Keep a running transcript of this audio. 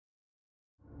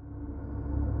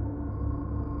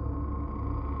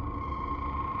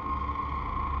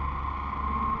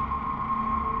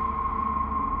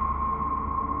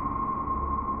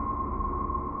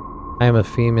I am a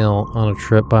female on a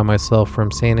trip by myself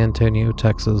from San Antonio,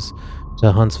 Texas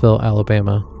to Huntsville,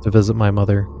 Alabama to visit my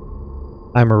mother.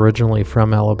 I'm originally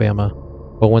from Alabama,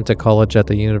 but went to college at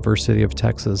the University of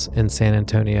Texas in San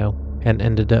Antonio and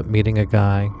ended up meeting a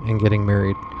guy and getting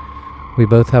married. We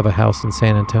both have a house in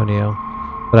San Antonio,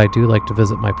 but I do like to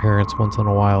visit my parents once in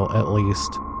a while at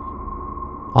least.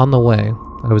 On the way,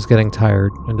 I was getting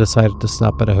tired and decided to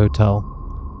stop at a hotel.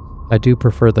 I do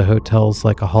prefer the hotels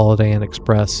like a Holiday Inn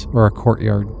Express or a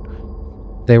Courtyard.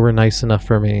 They were nice enough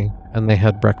for me, and they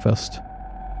had breakfast.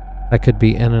 I could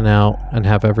be in and out and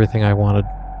have everything I wanted.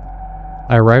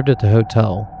 I arrived at the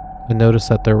hotel and noticed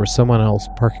that there was someone else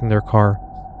parking their car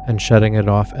and shutting it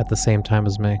off at the same time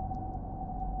as me.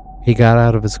 He got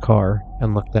out of his car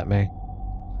and looked at me.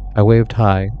 I waved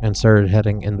hi and started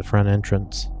heading in the front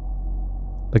entrance.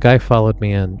 The guy followed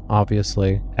me in,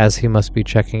 obviously, as he must be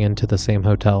checking into the same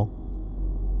hotel.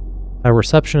 A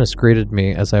receptionist greeted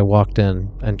me as I walked in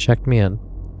and checked me in.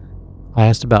 I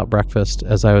asked about breakfast,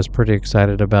 as I was pretty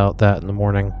excited about that in the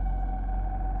morning.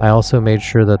 I also made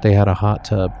sure that they had a hot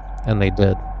tub, and they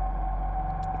did.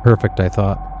 Perfect, I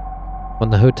thought.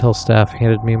 When the hotel staff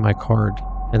handed me my card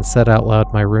and said out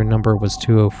loud my room number was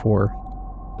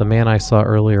 204, the man I saw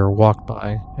earlier walked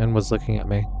by and was looking at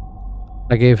me.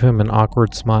 I gave him an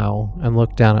awkward smile and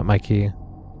looked down at my key.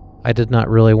 I did not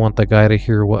really want the guy to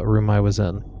hear what room I was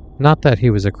in. Not that he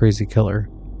was a crazy killer,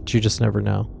 but you just never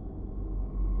know.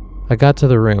 I got to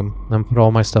the room and put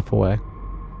all my stuff away,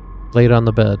 laid on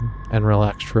the bed, and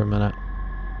relaxed for a minute.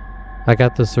 I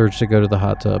got this urge to go to the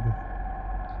hot tub.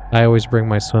 I always bring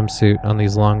my swimsuit on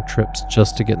these long trips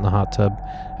just to get in the hot tub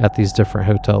at these different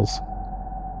hotels.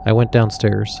 I went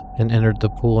downstairs and entered the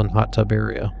pool and hot tub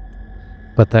area,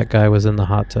 but that guy was in the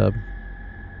hot tub.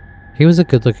 He was a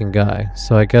good-looking guy,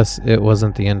 so I guess it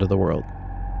wasn't the end of the world.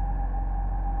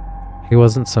 He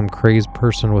wasn't some crazed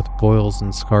person with boils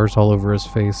and scars all over his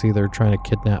face either trying to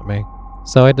kidnap me,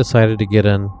 so I decided to get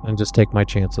in and just take my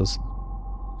chances.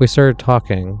 We started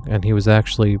talking, and he was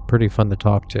actually pretty fun to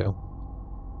talk to.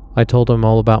 I told him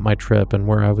all about my trip and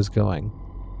where I was going.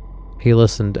 He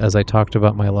listened as I talked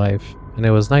about my life, and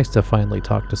it was nice to finally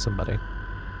talk to somebody.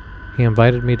 He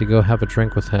invited me to go have a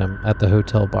drink with him at the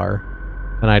hotel bar,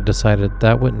 and I decided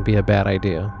that wouldn't be a bad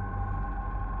idea.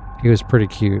 He was pretty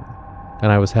cute,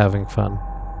 and I was having fun.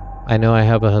 I know I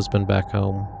have a husband back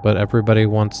home, but everybody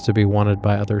wants to be wanted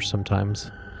by others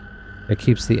sometimes. It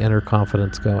keeps the inner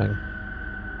confidence going.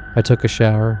 I took a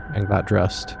shower and got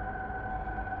dressed.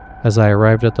 As I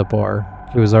arrived at the bar,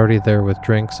 he was already there with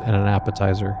drinks and an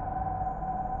appetizer.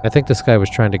 I think this guy was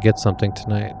trying to get something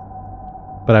tonight,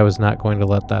 but I was not going to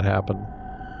let that happen.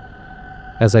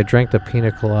 As I drank the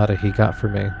pina colada he got for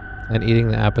me and eating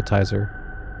the appetizer,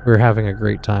 we were having a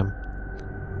great time.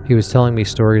 He was telling me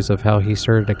stories of how he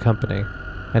started a company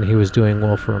and he was doing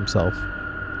well for himself.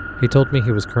 He told me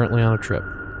he was currently on a trip.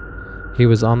 He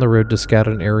was on the road to scout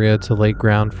an area to lay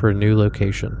ground for a new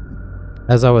location.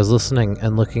 As I was listening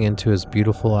and looking into his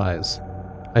beautiful eyes,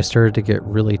 I started to get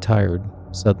really tired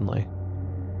suddenly.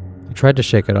 I tried to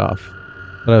shake it off,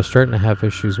 but I was starting to have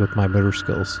issues with my motor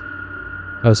skills.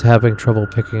 I was having trouble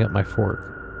picking up my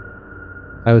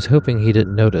fork. I was hoping he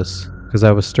didn't notice, because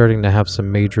I was starting to have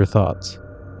some major thoughts.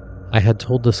 I had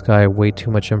told this guy way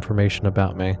too much information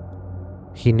about me.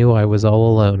 He knew I was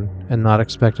all alone and not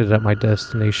expected at my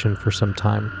destination for some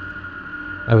time.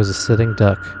 I was a sitting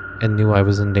duck and knew I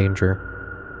was in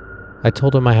danger. I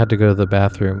told him I had to go to the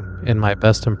bathroom in my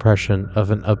best impression of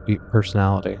an upbeat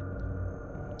personality.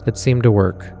 It seemed to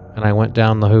work, and I went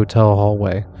down the hotel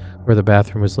hallway where the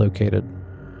bathroom was located.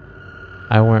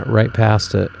 I went right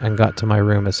past it and got to my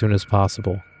room as soon as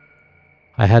possible.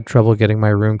 I had trouble getting my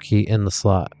room key in the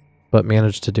slot, but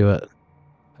managed to do it.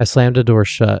 I slammed the door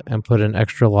shut and put an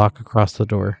extra lock across the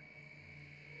door.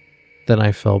 Then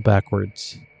I fell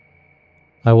backwards.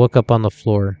 I woke up on the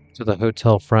floor to the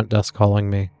hotel front desk calling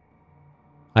me.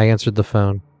 I answered the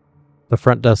phone. The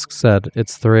front desk said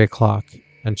it's 3 o'clock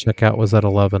and checkout was at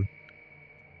 11.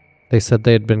 They said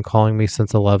they had been calling me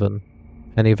since 11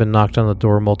 and even knocked on the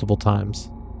door multiple times.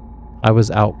 I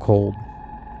was out cold.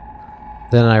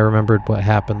 Then I remembered what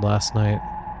happened last night.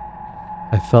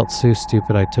 I felt so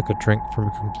stupid I took a drink from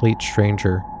a complete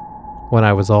stranger when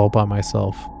I was all by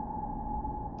myself.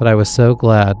 But I was so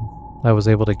glad I was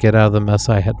able to get out of the mess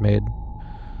I had made.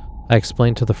 I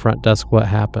explained to the front desk what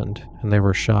happened, and they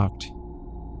were shocked.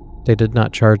 They did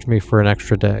not charge me for an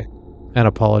extra day and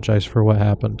apologized for what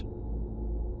happened.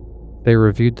 They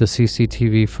reviewed the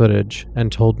CCTV footage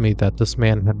and told me that this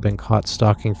man had been caught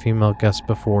stalking female guests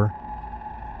before.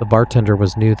 The bartender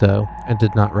was new though and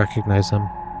did not recognize him.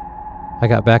 I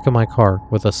got back in my car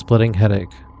with a splitting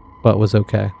headache, but was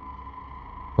okay.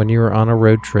 When you are on a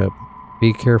road trip,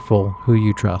 be careful who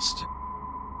you trust.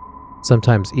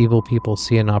 Sometimes evil people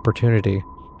see an opportunity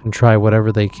and try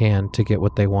whatever they can to get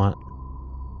what they want.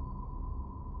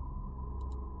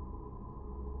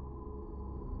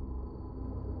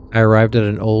 I arrived at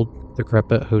an old,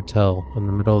 decrepit hotel in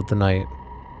the middle of the night.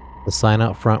 The sign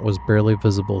out front was barely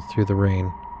visible through the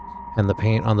rain, and the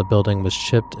paint on the building was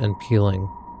chipped and peeling.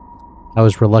 I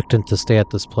was reluctant to stay at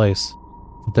this place,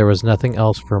 but there was nothing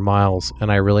else for miles,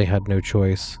 and I really had no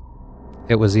choice.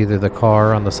 It was either the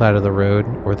car on the side of the road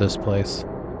or this place.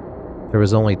 There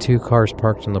was only 2 cars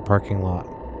parked in the parking lot.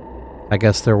 I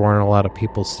guess there weren't a lot of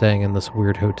people staying in this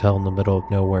weird hotel in the middle of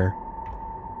nowhere.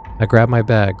 I grabbed my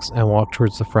bags and walked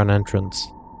towards the front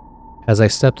entrance. As I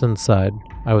stepped inside,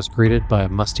 I was greeted by a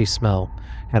musty smell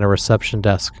and a reception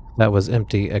desk that was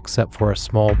empty except for a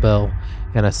small bell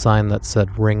and a sign that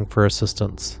said "Ring for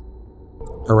assistance."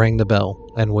 I rang the bell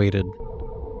and waited.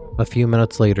 A few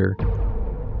minutes later,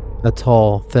 a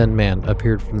tall, thin man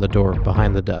appeared from the door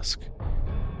behind the desk.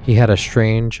 He had a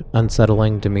strange,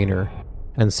 unsettling demeanor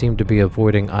and seemed to be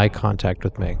avoiding eye contact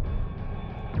with me.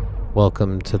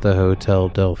 "Welcome to the Hotel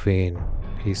Delphine,"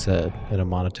 he said in a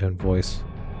monotone voice.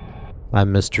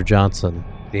 "I'm Mr. Johnson,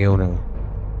 the owner.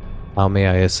 How may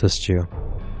I assist you?"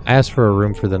 I asked for a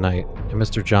room for the night, and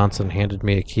Mr. Johnson handed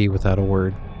me a key without a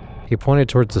word. He pointed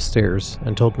towards the stairs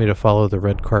and told me to follow the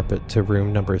red carpet to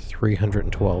room number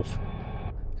 312.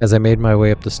 As I made my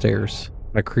way up the stairs,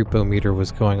 my creepometer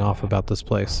was going off about this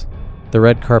place. The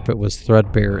red carpet was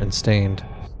threadbare and stained,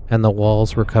 and the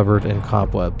walls were covered in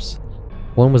cobwebs.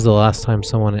 When was the last time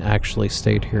someone actually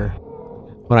stayed here?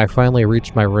 When I finally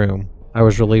reached my room, I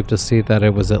was relieved to see that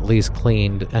it was at least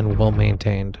cleaned and well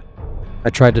maintained. I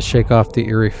tried to shake off the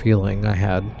eerie feeling I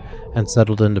had and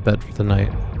settled into bed for the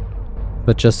night.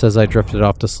 But just as I drifted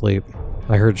off to sleep,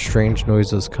 I heard strange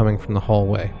noises coming from the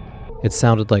hallway. It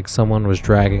sounded like someone was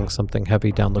dragging something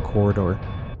heavy down the corridor.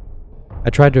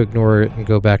 I tried to ignore it and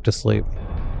go back to sleep,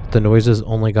 but the noises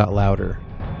only got louder.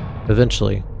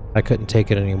 Eventually, I couldn't take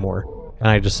it anymore, and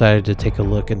I decided to take a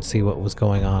look and see what was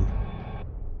going on.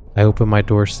 I opened my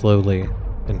door slowly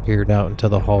and peered out into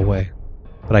the hallway,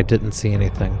 but I didn't see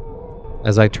anything.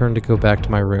 As I turned to go back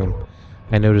to my room,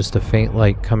 I noticed a faint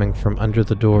light coming from under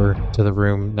the door to the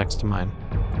room next to mine.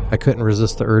 I couldn't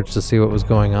resist the urge to see what was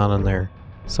going on in there,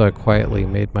 so I quietly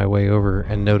made my way over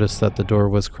and noticed that the door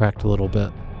was cracked a little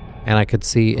bit, and I could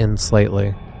see in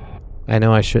slightly. I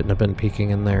know I shouldn't have been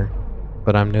peeking in there,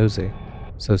 but I'm nosy,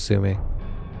 so sue me.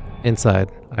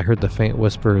 Inside, I heard the faint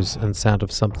whispers and sound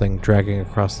of something dragging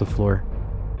across the floor.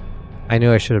 I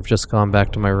knew I should have just gone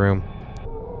back to my room,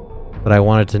 but I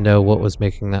wanted to know what was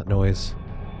making that noise.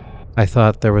 I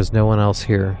thought there was no one else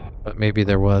here, but maybe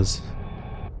there was.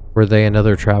 Were they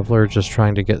another traveler just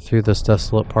trying to get through this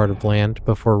desolate part of land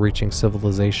before reaching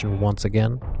civilization once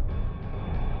again?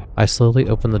 I slowly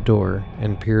opened the door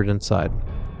and peered inside,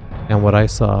 and what I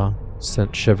saw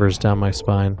sent shivers down my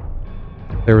spine.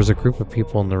 There was a group of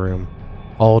people in the room,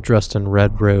 all dressed in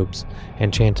red robes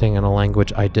and chanting in a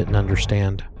language I didn't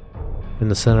understand. In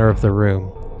the center of the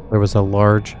room, there was a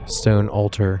large stone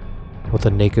altar with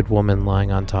a naked woman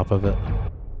lying on top of it.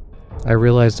 I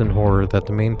realized in horror that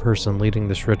the main person leading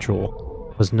this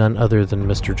ritual was none other than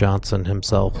Mr. Johnson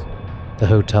himself, the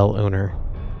hotel owner.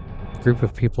 A group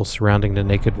of people surrounding the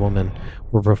naked woman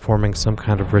were performing some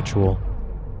kind of ritual.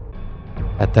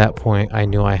 At that point, I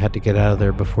knew I had to get out of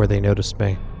there before they noticed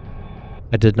me.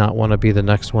 I did not want to be the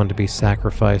next one to be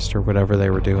sacrificed or whatever they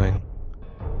were doing.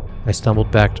 I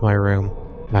stumbled back to my room,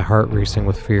 my heart racing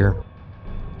with fear.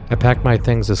 I packed my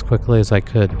things as quickly as I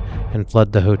could and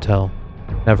fled the hotel,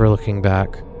 never looking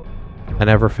back. I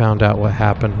never found out what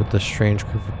happened with this strange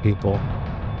group of people,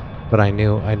 but I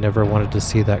knew I never wanted to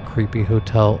see that creepy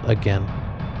hotel again.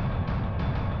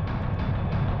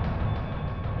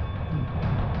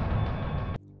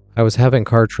 I was having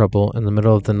car trouble in the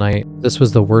middle of the night. This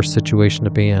was the worst situation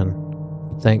to be in.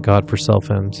 Thank God for cell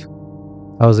phones.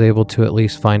 I was able to at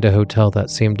least find a hotel that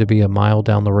seemed to be a mile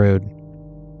down the road.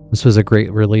 This was a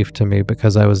great relief to me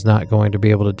because I was not going to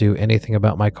be able to do anything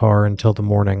about my car until the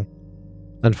morning.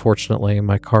 Unfortunately,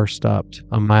 my car stopped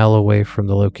a mile away from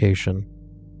the location,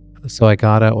 so I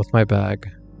got out with my bag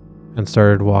and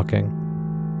started walking.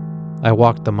 I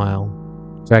walked the mile,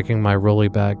 dragging my rolly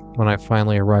bag when I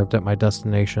finally arrived at my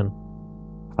destination.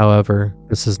 However,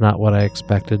 this is not what I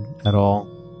expected at all.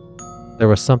 There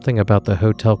was something about the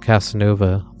Hotel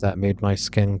Casanova that made my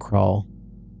skin crawl.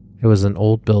 It was an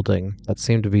old building that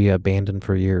seemed to be abandoned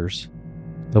for years.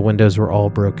 The windows were all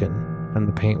broken, and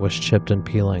the paint was chipped and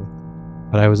peeling.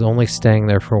 But I was only staying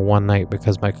there for one night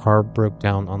because my car broke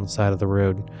down on the side of the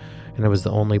road, and it was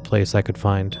the only place I could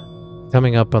find.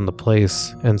 Coming up on the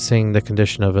place and seeing the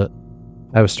condition of it,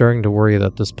 I was starting to worry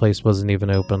that this place wasn't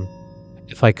even open.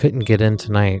 If I couldn't get in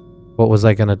tonight, what was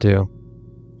I going to do?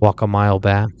 Walk a mile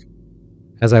back?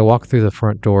 As I walked through the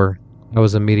front door, I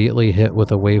was immediately hit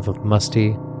with a wave of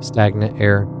musty, stagnant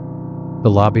air. The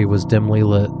lobby was dimly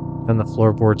lit, and the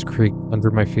floorboards creaked under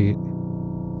my feet.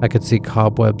 I could see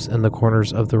cobwebs in the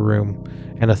corners of the room,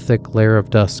 and a thick layer of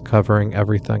dust covering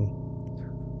everything.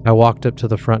 I walked up to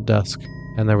the front desk,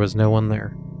 and there was no one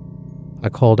there. I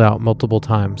called out multiple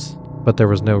times, but there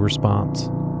was no response.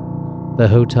 The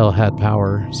hotel had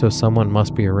power, so someone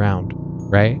must be around,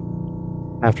 right?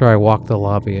 After I walked the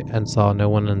lobby and saw no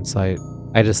one in sight,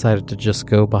 I decided to just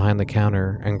go behind the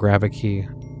counter and grab a key.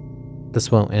 This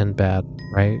won't end bad,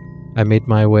 right? I made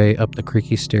my way up the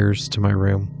creaky stairs to my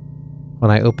room.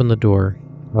 When I opened the door,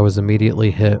 I was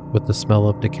immediately hit with the smell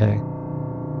of decay.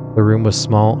 The room was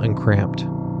small and cramped,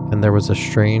 and there was a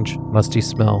strange, musty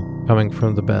smell coming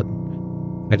from the bed.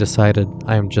 I decided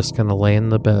I am just going to lay in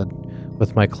the bed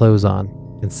with my clothes on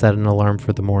and set an alarm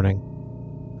for the morning.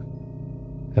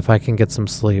 If I can get some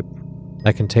sleep,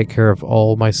 I can take care of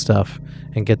all my stuff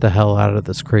and get the hell out of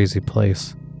this crazy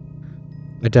place.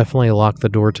 I definitely locked the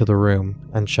door to the room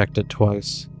and checked it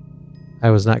twice. I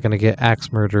was not going to get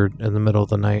axe murdered in the middle of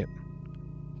the night.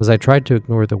 As I tried to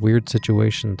ignore the weird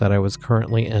situation that I was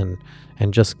currently in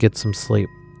and just get some sleep,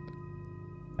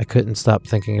 I couldn't stop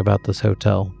thinking about this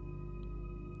hotel.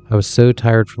 I was so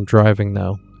tired from driving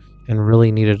though, and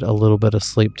really needed a little bit of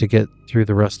sleep to get through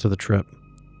the rest of the trip.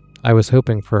 I was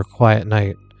hoping for a quiet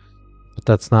night, but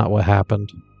that's not what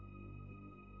happened.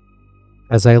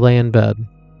 As I lay in bed,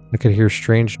 I could hear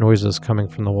strange noises coming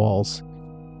from the walls.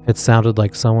 It sounded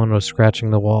like someone was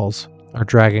scratching the walls or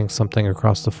dragging something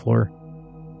across the floor.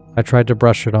 I tried to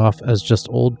brush it off as just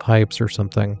old pipes or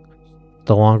something.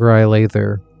 The longer I lay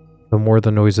there, the more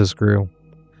the noises grew.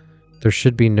 There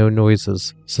should be no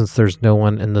noises since there's no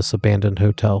one in this abandoned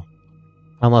hotel,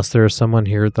 unless there is someone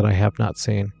here that I have not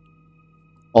seen.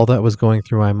 All that was going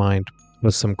through my mind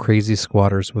was some crazy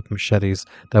squatters with machetes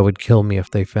that would kill me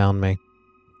if they found me.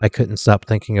 I couldn't stop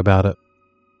thinking about it.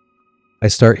 I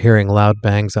start hearing loud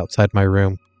bangs outside my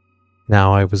room.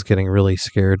 Now I was getting really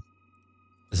scared.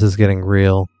 This is getting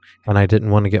real, and I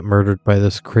didn't want to get murdered by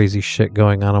this crazy shit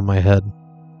going on in my head.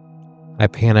 I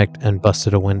panicked and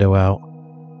busted a window out.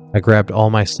 I grabbed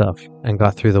all my stuff and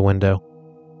got through the window.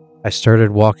 I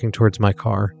started walking towards my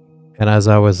car, and as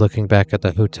I was looking back at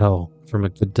the hotel from a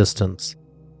good distance,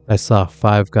 I saw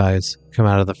 5 guys come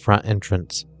out of the front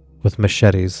entrance with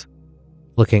machetes,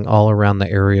 looking all around the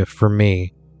area for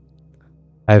me.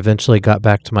 I eventually got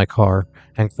back to my car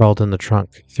and crawled in the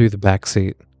trunk through the back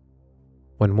seat.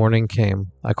 When morning came,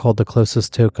 I called the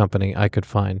closest tow company I could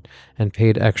find and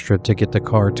paid extra to get the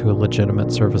car to a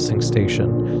legitimate servicing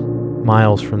station,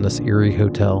 miles from this eerie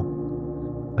hotel.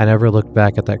 I never looked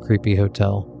back at that creepy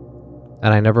hotel,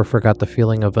 and I never forgot the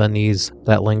feeling of unease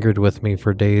that lingered with me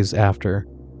for days after.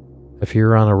 If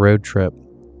you're on a road trip,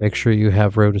 make sure you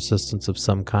have road assistance of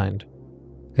some kind.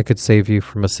 It could save you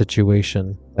from a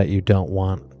situation that you don't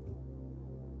want.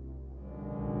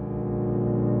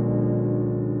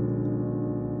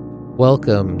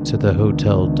 "Welcome to the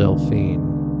Hotel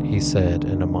Delphine," he said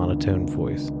in a monotone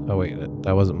voice. Oh wait,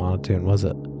 that wasn't monotone, was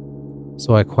it?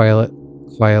 So I quietly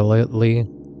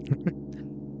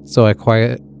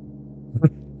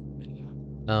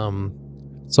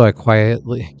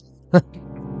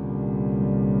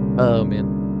oh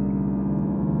man.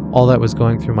 All that was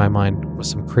going through my mind was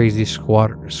some crazy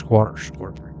squatter.